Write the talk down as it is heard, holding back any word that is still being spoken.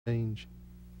change.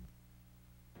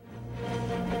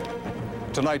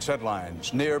 Tonight's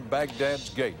headlines: near Baghdad's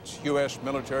gates, U.S.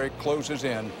 military closes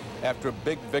in after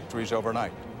big victories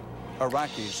overnight.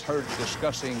 Iraqis heard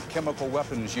discussing chemical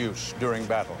weapons use during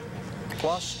battle.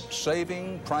 Plus,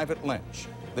 saving Private Lynch,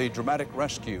 the dramatic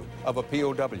rescue of a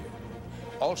POW.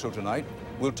 Also tonight,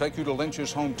 we'll take you to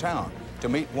Lynch's hometown to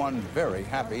meet one very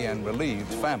happy and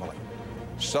relieved family.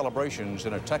 Celebrations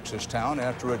in a Texas town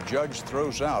after a judge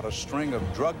throws out a string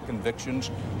of drug convictions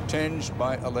tinged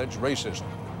by alleged racism.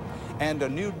 And a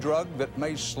new drug that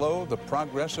may slow the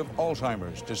progress of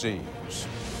Alzheimer's disease.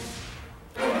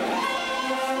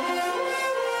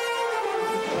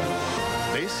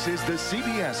 This is the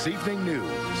CBS Evening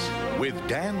News with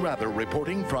Dan Rather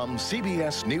reporting from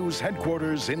CBS News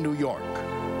headquarters in New York.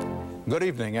 Good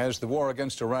evening. As the war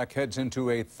against Iraq heads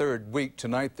into a third week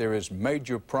tonight, there is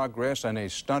major progress and a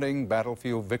stunning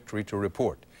battlefield victory to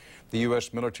report. The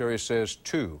U.S. military says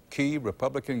 2 key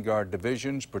Republican Guard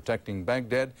divisions protecting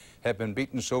Baghdad have been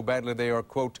beaten so badly they are,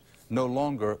 quote, no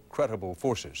longer credible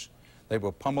forces. They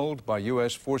were pummeled by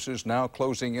U.S. forces now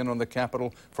closing in on the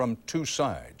capital from 2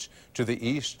 sides. To the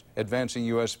east, advancing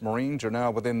U.S. Marines are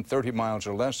now within 30 miles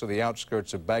or less of the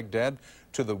outskirts of Baghdad.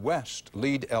 To the west,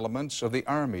 lead elements of the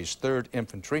Army's 3rd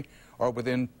Infantry are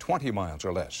within 20 miles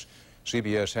or less.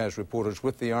 CBS has reporters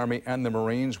with the Army and the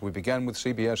Marines. We begin with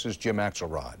CBS's Jim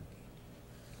Axelrod.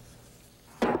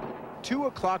 2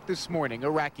 o'clock this morning,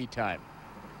 Iraqi time.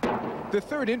 The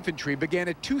 3rd Infantry began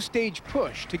a 2-stage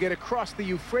push to get across the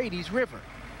Euphrates River,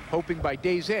 hoping by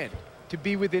day's end to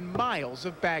be within miles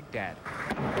of Baghdad.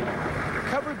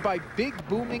 Covered by big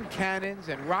booming cannons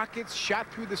and rockets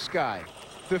shot through the sky,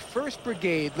 the 1st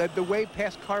Brigade led the way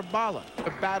past Karbala,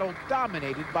 a battle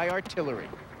dominated by artillery.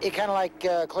 It kind of like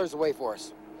clears the way for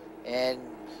us. And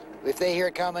if they hear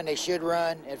it coming, they should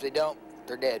run. If they don't,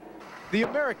 they're dead. The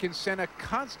Americans sent a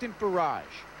constant barrage,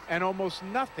 and almost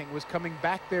nothing was coming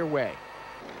back their way.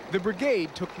 The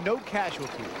brigade took no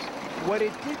casualties. What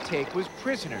it did take was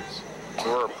prisoners.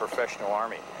 We're a professional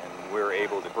army, and we're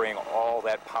able to bring all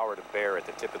that power to bear at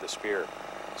the tip of the spear.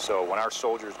 So when our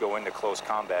soldiers go into close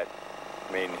combat,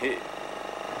 I mean,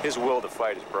 his will to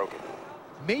fight is broken.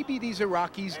 Maybe these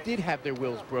Iraqis did have their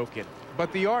wills broken,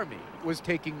 but the Army was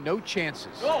taking no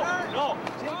chances.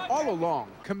 All along,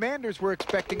 commanders were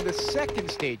expecting the 2nd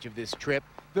stage of this trip,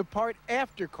 the part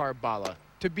after Karbala,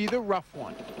 to be the rough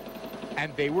one.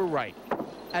 And they were right.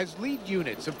 As lead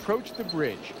units approached the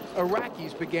bridge,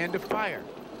 Iraqis began to fire.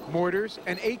 Mortars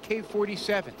and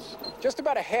AK-47s. Just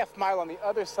about a half mile on the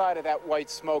other side of that white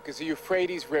smoke is the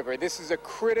Euphrates River. This is a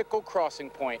critical crossing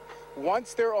point.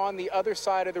 Once they're on the other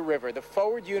side of the river, the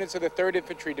forward units of the 3rd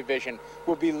Infantry Division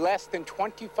will be less than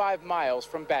 25 miles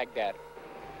from Baghdad.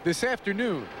 This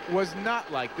afternoon was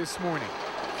not like this morning.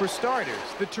 For starters,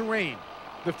 the terrain.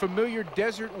 The familiar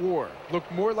desert war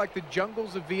looked more like the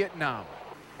jungles of Vietnam.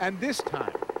 And this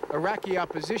time, Iraqi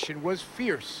opposition was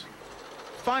fierce.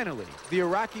 Finally, the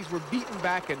Iraqis were beaten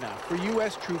back enough for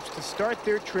U.S. troops to start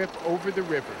their trip over the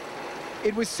river.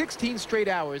 It was 16 straight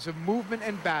hours of movement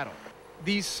and battle.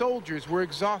 These soldiers were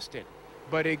exhausted,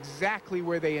 but exactly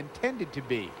where they intended to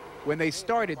be when they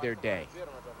started their day,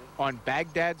 on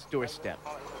Baghdad's doorstep.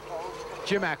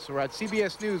 Jim Axelrod,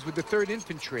 CBS News with the 3rd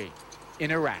Infantry in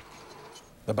Iraq.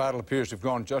 The battle appears to have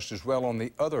gone just as well on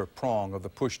the other prong of the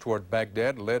push toward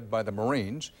Baghdad, led by the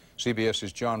Marines.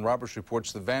 CBS's John Roberts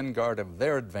reports the vanguard of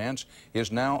their advance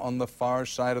is now on the far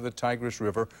side of the Tigris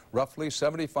River, roughly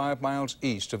 75 miles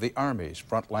east of the Army's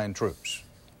frontline troops.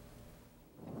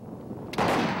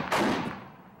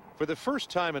 For the first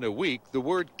time in a week, the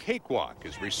word cakewalk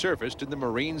has resurfaced in the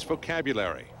Marines'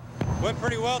 vocabulary. Went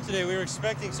pretty well today. We were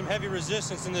expecting some heavy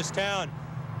resistance in this town,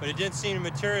 but it didn't seem to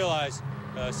materialize.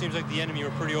 Seems like the enemy were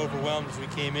pretty overwhelmed as we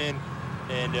came in,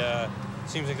 and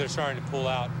seems like they're starting to pull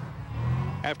out.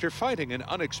 After fighting an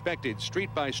unexpected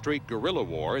street-by-street guerrilla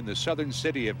war in the southern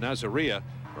city of Nasiriyah,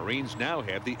 Marines now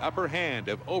have the upper hand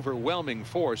of overwhelming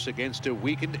force against a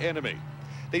weakened enemy.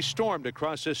 They stormed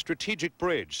across a strategic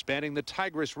bridge spanning the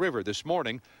Tigris River this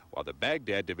morning, while the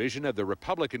Baghdad division of the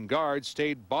Republican Guard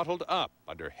stayed bottled up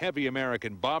under heavy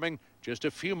American bombing just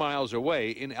a few miles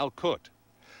away in Al-Qaeda.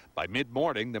 By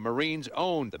mid-morning, the Marines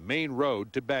owned the main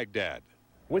road to Baghdad.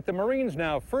 With the Marines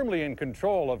now firmly in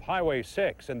control of Highway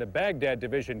 6 and the Baghdad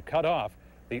division cut off,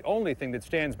 the only thing that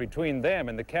stands between them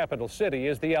and the capital city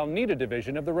is the Al-Qaeda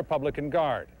division of the Republican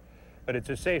Guard. But it's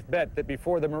a safe bet that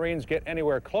before the Marines get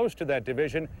anywhere close to that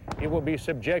division, it will be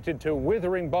subjected to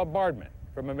withering bombardment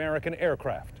from American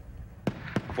aircraft.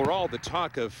 For all the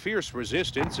talk of fierce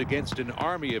resistance against an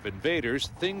army of invaders,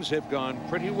 things have gone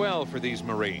pretty well for these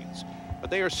Marines. But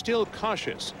they are still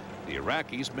cautious. the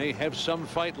Iraqis may have some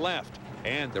fight left.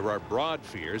 And there are broad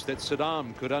fears that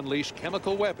Saddam could unleash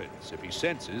chemical weapons if he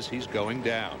senses he's going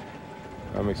down.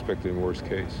 I'm expecting the worst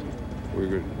case.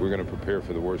 We're going to prepare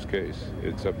for the worst case.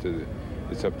 It's up to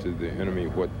the enemy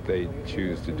what they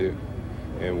choose to do,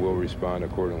 and we'll respond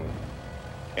accordingly.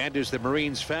 And as the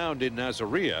Marines found in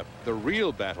Nasiriyah, the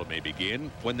real battle may begin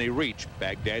when they reach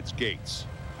Baghdad's gates.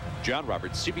 John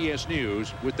Roberts, CBS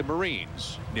News, with the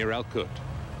Marines near Al-Qaeda.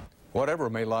 Whatever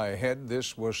may lie ahead,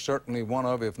 this was certainly one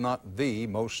of, if not the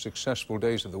most successful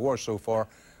days of the war so far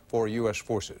for U.S.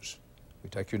 forces. We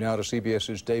take you now to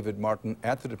CBS's David Martin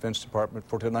at the Defense Department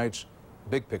for tonight's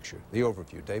Big Picture, the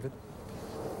overview. David?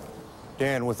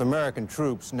 Dan, with American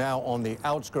troops now on the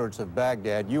outskirts of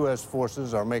Baghdad, U.S.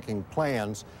 forces are making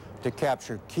plans to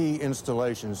capture key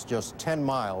installations just 10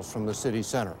 miles from the city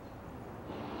center.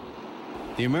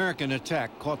 The American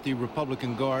attack caught the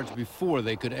Republican Guards before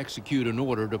they could execute an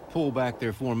order to pull back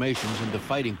their formations into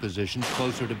fighting positions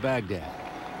closer to Baghdad.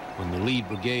 When the lead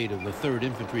brigade of the 3rd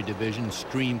Infantry Division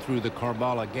streamed through the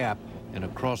Karbala Gap and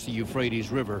across the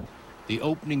Euphrates River, the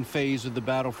opening phase of the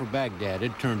battle for Baghdad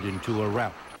had turned into a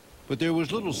rout. But there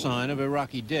was little sign of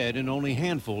Iraqi dead and only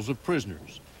handfuls of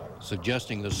prisoners,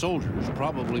 suggesting the soldiers,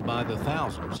 probably by the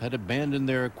thousands, had abandoned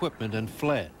their equipment and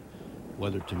fled.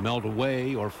 Whether to melt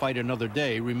away or fight another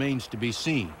day remains to be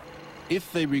seen.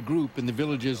 If they regroup in the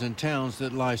villages and towns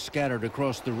that lie scattered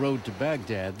across the road to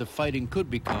Baghdad, the fighting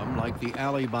could become like the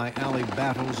alley-by-alley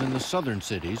battles in the southern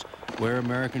cities, where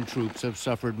American troops have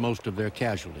suffered most of their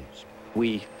casualties.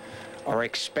 We are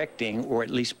expecting, or at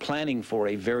least planning for,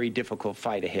 a very difficult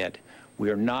fight ahead.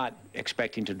 We are not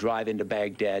expecting to drive into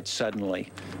Baghdad suddenly.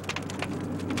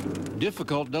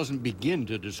 Difficult doesn't begin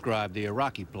to describe the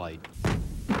Iraqi plight.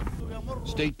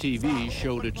 State TV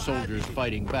showed its soldiers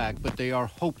fighting back, but they are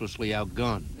hopelessly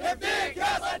outgunned.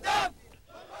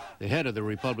 The head of the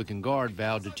Republican Guard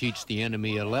vowed to teach the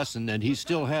enemy a lesson, and he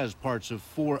still has parts of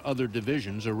 4 other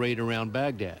divisions arrayed around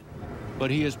Baghdad.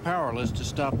 But he is powerless to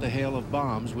stop the hail of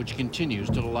bombs which continues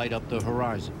to light up the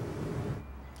horizon.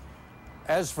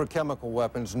 As for chemical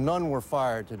weapons, none were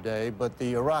fired today, but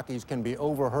the Iraqis can be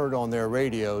overheard on their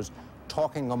radios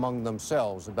talking among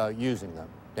themselves about using them.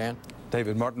 Dan?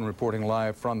 David Martin reporting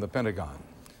live from the Pentagon.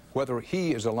 Whether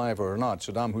he is alive or not,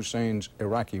 Saddam Hussein's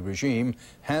Iraqi regime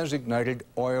has ignited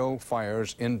oil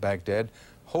fires in Baghdad,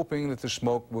 hoping that the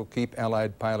smoke will keep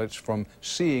Allied pilots from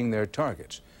seeing their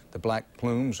targets. The black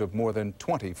plumes of more than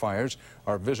 20 fires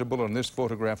are visible in this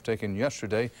photograph taken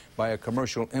yesterday by a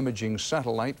commercial imaging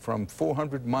satellite from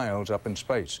 400 miles up in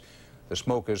space. The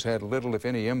smoke has had little, if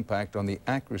any, impact on the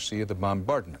accuracy of the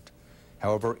bombardment.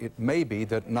 However, it may be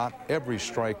that not every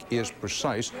strike is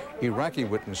precise. Iraqi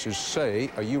witnesses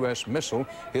say a U.S. missile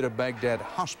hit a Baghdad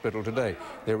hospital today.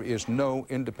 There is no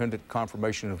independent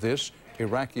confirmation of this.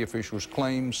 Iraqi officials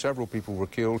claim several people were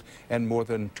killed and more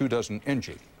than 24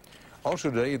 injured. Also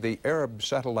today, the Arab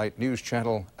satellite news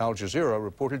channel Al Jazeera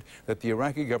reported that the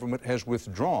Iraqi government has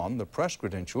withdrawn the press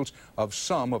credentials of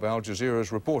some of Al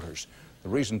Jazeera's reporters. The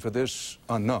reason for this,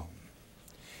 unknown.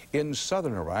 In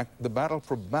southern Iraq, the battle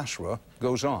for Basra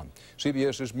goes on.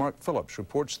 CBS's Mark Phillips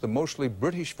reports the mostly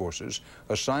British forces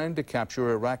assigned to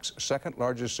capture Iraq's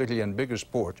second-largest city and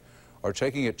biggest port are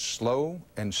taking it slow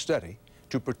and steady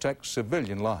to protect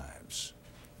civilian lives.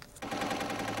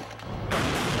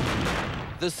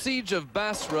 The siege of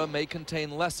Basra may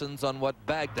contain lessons on what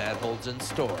Baghdad holds in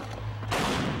store.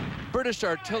 British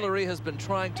artillery has been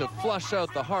trying to flush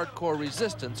out the hardcore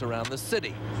resistance around the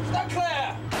city,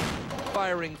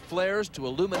 firing flares to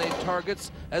illuminate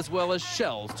targets as well as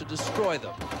shells to destroy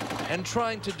them, and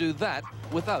trying to do that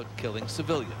without killing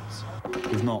civilians.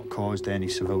 We've not caused any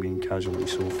civilian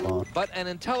casualties so far. But an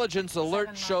intelligence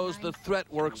alert shows the threat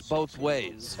works both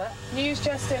ways. News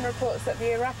just in reports that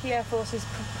the Iraqi Air Force is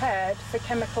prepared for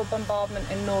chemical bombardment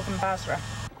in northern Basra.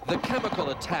 The chemical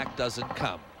attack doesn't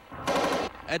come.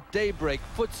 At daybreak,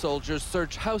 foot soldiers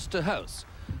search house to house.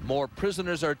 More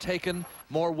prisoners are taken,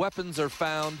 more weapons are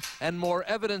found, and more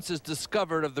evidence is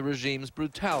discovered of the regime's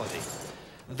brutality.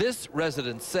 This,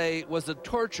 residents say, was a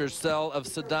torture cell of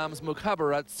Saddam's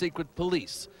Mukhabarat secret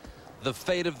police. The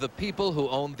fate of the people who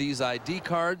owned these ID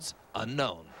cards,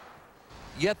 unknown.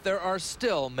 Yet there are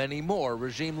still many more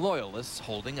regime loyalists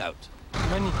holding out.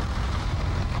 Many.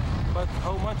 But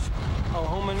how much,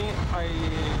 how many, I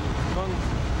don't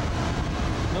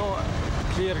know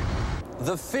clearly.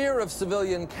 The fear of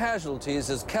civilian casualties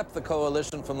has kept the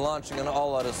coalition from launching an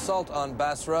all-out assault on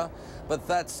Basra, but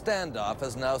that standoff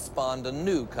has now spawned a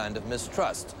new kind of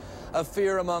mistrust. A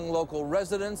fear among local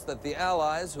residents that the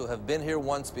Allies, who have been here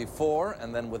once before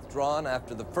and then withdrawn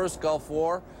after the first Gulf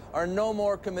War, are no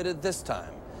more committed this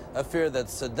time. a fear that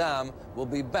Saddam will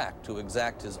be back to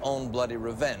exact his own bloody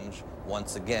revenge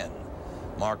once again.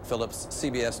 Mark Phillips,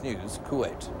 CBS News,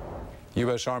 Kuwait.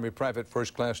 U.S. Army Private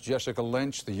First Class Jessica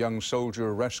Lynch, the young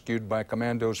soldier rescued by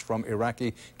commandos from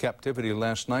Iraqi captivity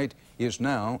last night, is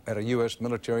now at a U.S.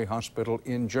 military hospital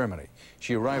in Germany.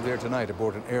 She arrived there tonight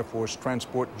aboard an Air Force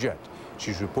transport jet.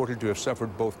 She's reported to have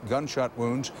suffered both gunshot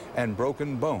wounds and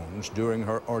broken bones during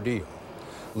her ordeal.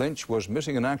 Lynch was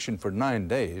missing in action for 9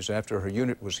 days after her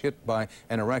unit was hit by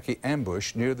an Iraqi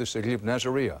ambush near the city of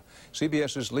Nasiriyah.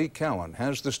 CBS's Lee Cowan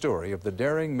has the story of the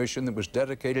daring mission that was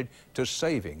dedicated to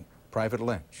saving Private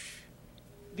Lynch.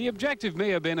 The objective may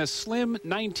have been a slim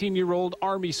 19-year-old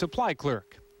Army supply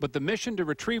clerk, but the mission to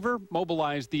retrieve her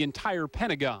mobilized the entire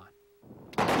Pentagon.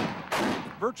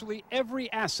 Virtually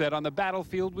every asset on the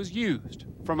battlefield was used,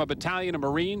 from a battalion of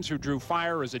Marines who drew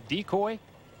fire as a decoy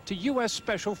to U.S.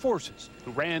 Special Forces,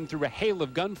 who ran through a hail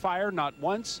of gunfire not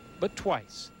once, but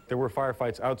twice. There were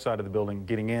firefights outside of the building,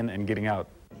 getting in and getting out.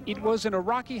 It was an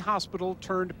Iraqi hospital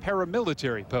turned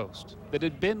paramilitary post that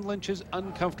had been Lynch's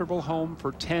uncomfortable home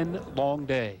for 10 long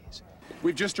days.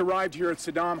 We've just arrived here at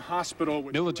Saddam Hospital.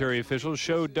 Military officials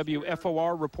showed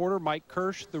WFOR reporter Mike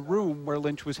Kirsch the room where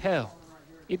Lynch was held.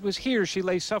 It was here she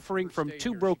lay suffering from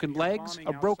 2 broken legs,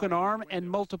 a broken arm, and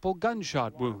multiple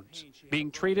gunshot wounds, being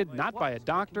treated not by a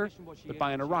doctor, but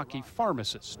by an Iraqi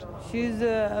pharmacist. She's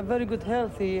very good,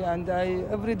 healthy, and I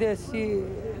every day see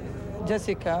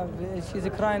Jessica. She's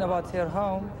crying about her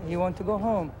home. He wants to go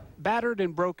home. Battered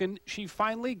and broken, she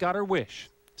finally got her wish.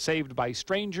 Saved by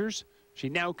strangers she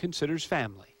now considers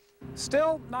family.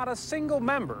 Still, not a single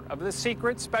member of the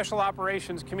secret special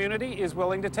operations community is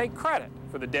willing to take credit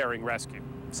for the daring rescue,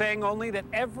 saying only that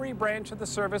every branch of the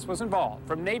service was involved,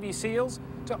 from Navy SEALs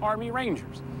to Army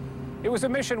Rangers. It was a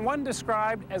mission one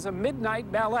described as a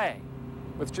midnight ballet,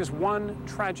 with just one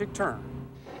tragic turn.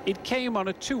 It came on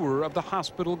a tour of the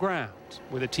hospital grounds,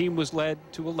 where the team was led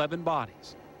to 11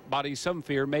 bodies. Bodies some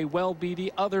fear may well be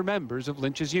the other members of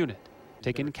Lynch's unit,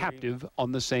 taken captive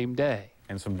on the same day.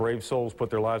 And some brave souls put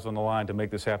their lives on the line to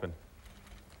make this happen.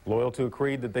 Loyal to a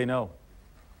creed that they know,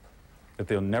 that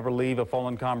they'll never leave a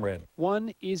fallen comrade.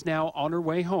 One is now on her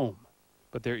way home,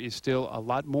 but there is still a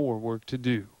lot more work to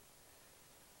do.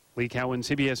 Lee Cowan,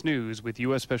 CBS News, with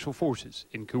U.S. Special Forces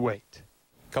in Kuwait.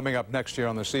 Coming up next year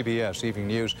on the CBS Evening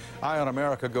News, Eye on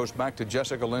America goes back to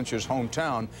Jessica Lynch's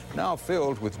hometown, now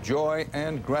filled with joy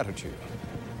and gratitude.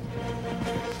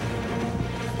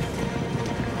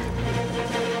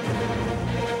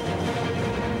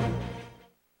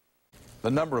 The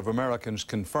number of Americans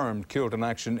confirmed killed in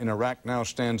action in Iraq now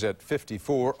stands at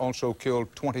 54, also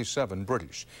killed 27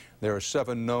 British. There are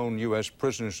 7 known U.S.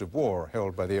 prisoners of war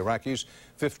held by the Iraqis.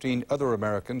 15 other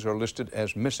Americans are listed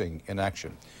as missing in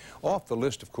action. Off the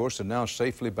list, of course, and now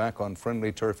safely back on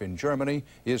friendly turf in Germany,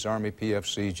 is Army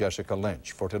PFC Jessica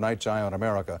Lynch. For tonight's Eye on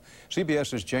America,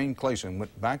 CBS's Jane Clayson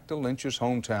went back to Lynch's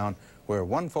hometown, where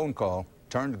one phone call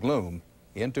turned gloom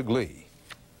into glee.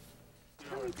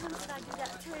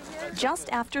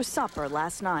 Just after supper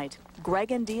last night,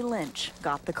 Greg and Dee Lynch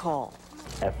got the call.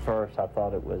 At first, I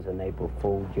thought it was an April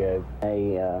Fool joke.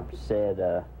 They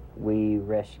said, we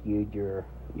rescued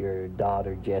your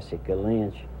daughter, Jessica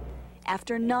Lynch.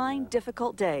 After 9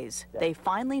 difficult days, they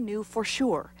finally knew for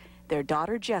sure their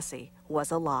daughter, Jessie,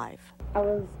 was alive. I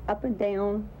was up and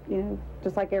down, you know,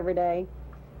 just like every day.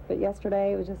 But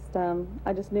yesterday, it was just,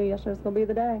 I just knew yesterday was going to be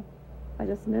the day. I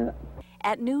just knew it.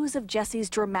 At news of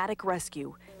Jessie's dramatic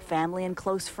rescue, family and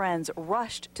close friends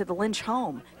rushed to the Lynch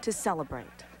home to celebrate.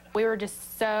 We were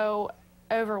just so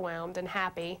overwhelmed and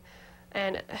happy,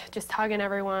 and just hugging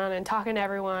everyone and talking to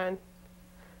everyone.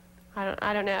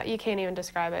 I don't know, you can't even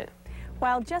describe it.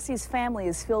 While Jessie's family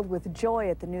is filled with joy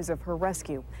at the news of her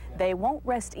rescue, they won't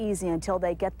rest easy until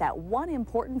they get that one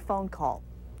important phone call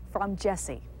from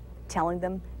Jessie, telling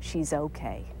them she's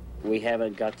okay. We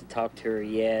haven't got to talk to her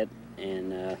yet,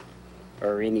 and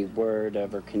or any word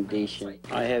of her condition.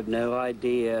 I have no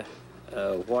idea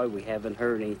why we haven't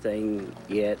heard anything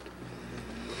yet.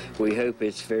 We hope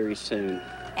it's very soon.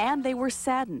 And they were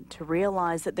saddened to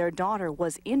realize that their daughter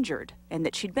was injured and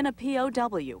that she'd been a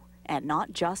POW and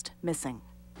not just missing.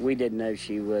 We didn't know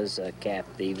she was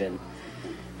captive,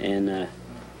 and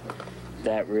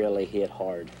that really hit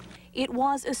hard. It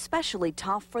was especially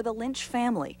tough for the Lynch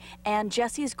family and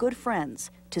Jessie's good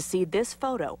friends to see this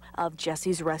photo of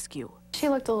Jessie's rescue. She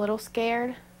looked a little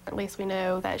scared. At least we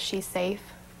know that she's safe.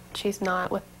 She's not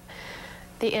with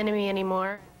the enemy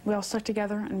anymore. We all stuck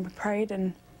together and we prayed,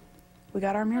 and we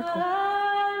got our miracle.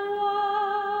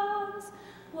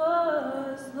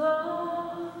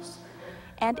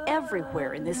 And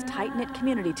everywhere in this tight-knit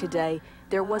community today,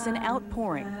 there was an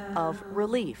outpouring of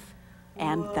relief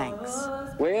and thanks.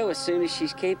 Well, as soon as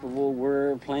she's capable,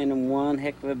 we're planning one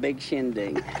heck of a big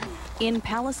shindig. In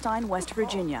Palestine, West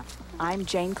Virginia, I'm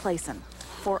Jane Clayson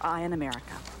for Eye on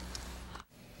America.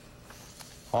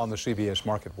 On the CBS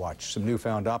Market Watch, some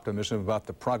newfound optimism about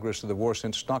the progress of the war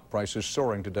since stock prices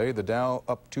soaring today. The Dow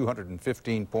up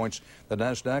 215 points, the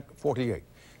NASDAQ 48.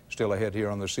 Still ahead here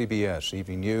on the CBS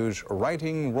Evening News,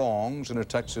 righting wrongs in a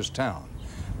Texas town.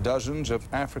 Dozens of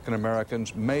African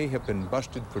Americans may have been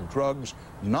busted for drugs,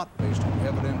 not based on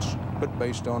evidence, but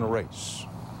based on race.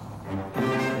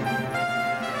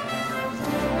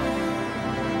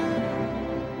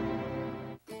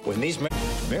 When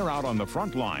they're out on the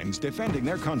front lines defending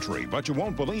their country, but you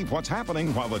won't believe what's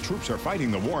happening while the troops are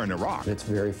fighting the war in Iraq. It's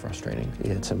very frustrating.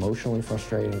 It's emotionally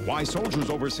frustrating. Why soldiers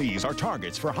overseas are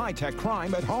targets for high-tech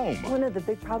crime at home. One of the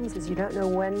big problems is you don't know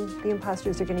when the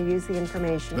imposters are going to use the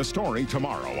information. The story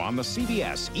tomorrow on the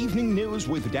CBS Evening News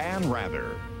with Dan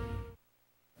Rather.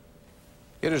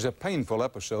 It is a painful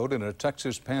episode in a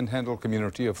Texas Panhandle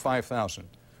community of 5,000.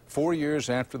 4 years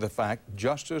after the fact,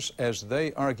 justice, as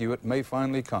they argue it, may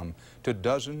finally come to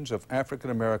dozens of African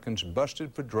Americans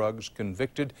busted for drugs,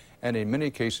 convicted, and in many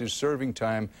cases serving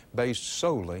time based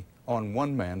solely on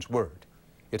one man's word.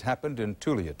 It happened in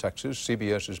Tulia, Texas.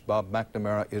 CBS's Bob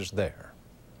McNamara is there.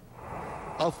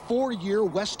 A 4-year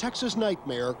West Texas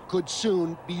nightmare could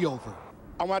soon be over.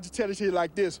 I want to tell it to you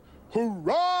like this: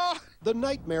 hoorah! The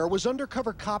nightmare was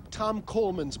undercover cop Tom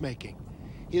Coleman's making.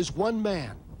 His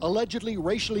one-man, allegedly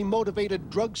racially motivated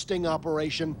drug sting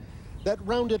operation that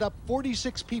rounded up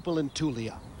 46 people in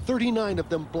Tulia, 39 of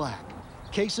them black.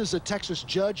 Cases a Texas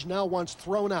judge now wants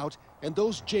thrown out and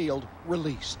those jailed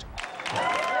released.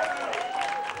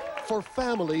 For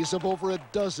families of over a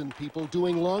dozen people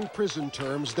doing long prison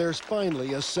terms, there's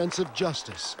finally a sense of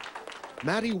justice.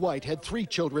 Maddie White had 3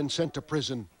 children sent to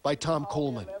prison by Tom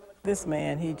Coleman. This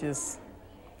man, he was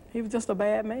just a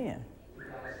bad man.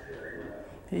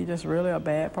 He's just really a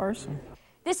bad person.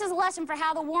 This is a lesson for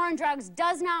how the war on drugs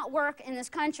does not work in this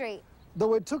country.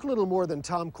 Though it took little more than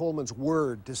Tom Coleman's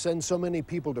word to send so many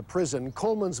people to prison,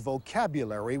 Coleman's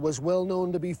vocabulary was well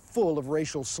known to be full of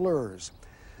racial slurs.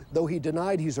 Though he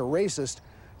denied he's a racist,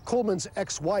 Coleman's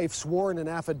ex-wife swore in an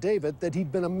affidavit that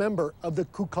he'd been a member of the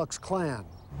Ku Klux Klan.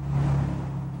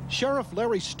 Sheriff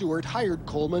Larry Stewart hired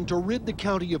Coleman to rid the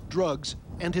county of drugs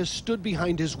and has stood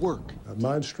behind his work.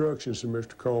 My instructions to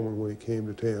Mr. Coleman when he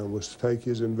came to town was to take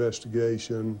his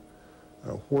investigation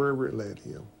wherever it led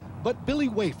him. But Billy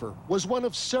Wafer was one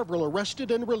of several arrested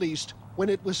and released when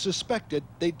it was suspected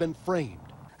they'd been framed.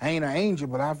 I ain't an angel,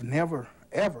 but I've never,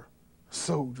 ever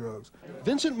sold drugs.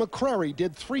 Vincent McCrary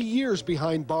did 3 years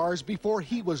behind bars before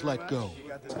he was let go.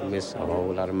 I miss a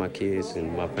whole lot of my kids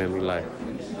and my family life,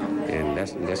 and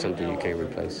that's something you can't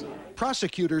replace.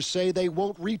 Prosecutors say they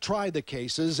won't retry the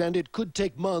cases, and it could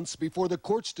take months before the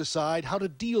courts decide how to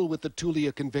deal with the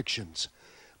Tulia convictions.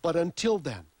 But until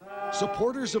then,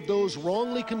 supporters of those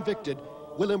wrongly convicted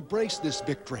will embrace this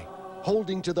victory,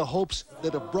 holding to the hopes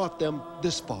that have brought them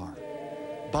this far.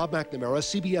 Bob McNamara,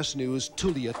 CBS News,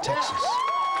 Tulia, Texas.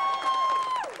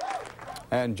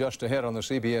 And just ahead on the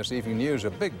CBS Evening News, a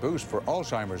big boost for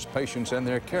Alzheimer's patients and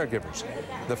their caregivers.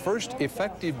 The first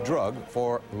effective drug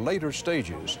for later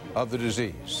stages of the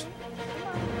disease.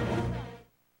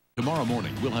 Tomorrow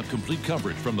morning, we'll have complete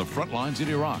coverage from the front lines in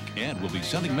Iraq, and we'll be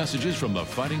sending messages from the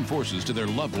fighting forces to their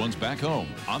loved ones back home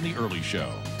on The Early Show.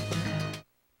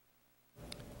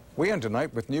 We end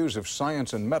tonight with news of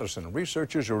science and medicine.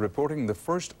 Researchers are reporting the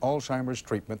first Alzheimer's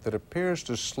treatment that appears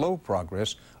to slow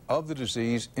progress of the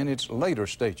disease in its later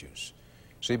stages.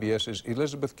 CBS's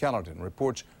Elizabeth Callahan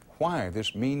reports why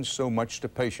this means so much to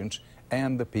patients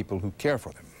and the people who care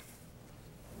for them.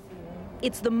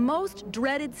 It's the most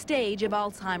dreaded stage of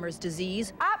Alzheimer's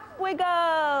disease. Up we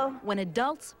go! When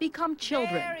adults become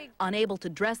children, unable to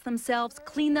dress themselves,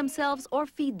 clean themselves, or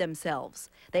feed themselves.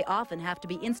 They often have to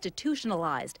be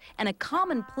institutionalized, and a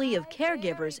common plea of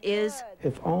caregivers is,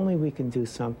 if only we can do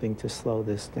something to slow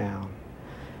this down.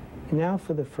 Now,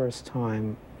 for the first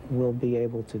time, we'll be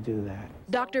able to do that.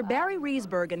 Dr. Barry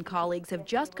Riesberg and colleagues have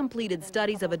just completed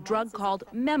studies of a drug called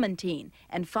memantine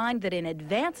and find that in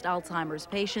advanced Alzheimer's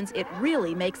patients, it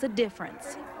really makes a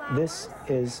difference. This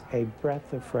is a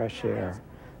breath of fresh air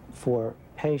for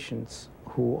patients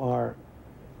who are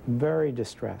very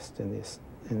distressed in this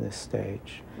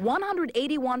stage.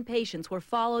 181 patients were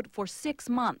followed for 6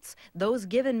 months. Those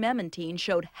given memantine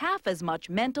showed half as much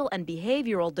mental and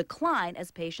behavioral decline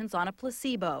as patients on a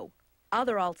placebo.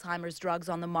 Other Alzheimer's drugs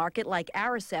on the market, like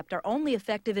Aricept, are only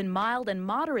effective in mild and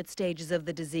moderate stages of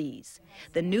the disease.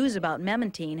 The news about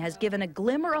memantine has given a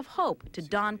glimmer of hope to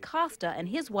Don Costa and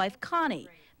his wife, Connie,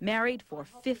 married for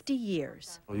 50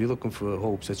 years. You're looking for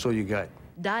hopes. That's all you got.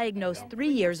 Diagnosed 3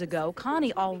 years ago,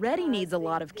 Connie already needs a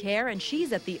lot of care, and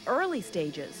she's at the early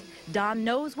stages. Don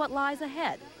knows what lies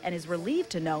ahead and is relieved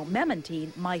to know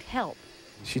memantine might help.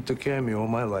 She took care of me all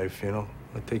my life, you know.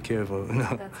 I take care of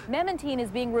her. Memantine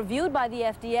is being reviewed by the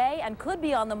FDA and could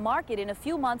be on the market in a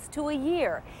few months to a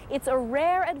year. It's a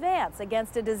rare advance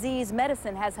against a disease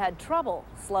medicine has had trouble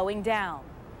slowing down.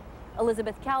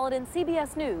 Elizabeth Caledon,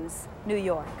 CBS News, New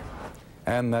York.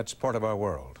 And that's part of our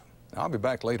world. I'll be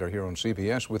back later here on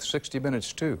CBS with 60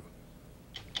 Minutes, too.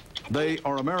 They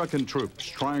are American troops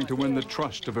trying to win the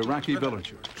trust of Iraqi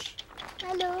villagers.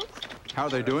 Hello. How are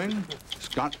they doing?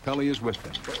 Scott Pelley is with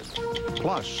them.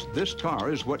 Plus, this car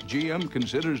is what GM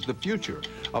considers the future,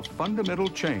 a fundamental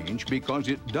change because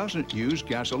it doesn't use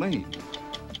gasoline.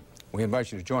 We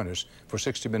invite you to join us for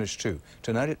 60 Minutes, too,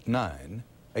 tonight at 9,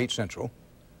 8 Central,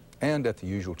 and at the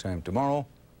usual time tomorrow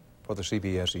for the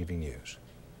CBS Evening News.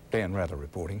 Dan Rather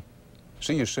reporting.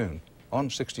 See you soon on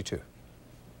 62.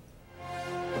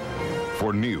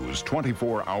 For news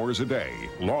 24 hours a day,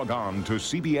 log on to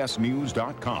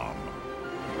cbsnews.com.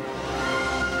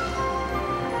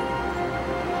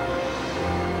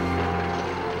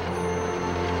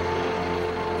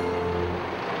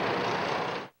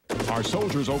 Our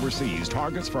soldiers overseas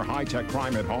targets for high-tech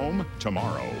crime at home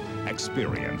tomorrow.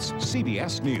 Experience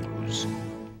CBS News.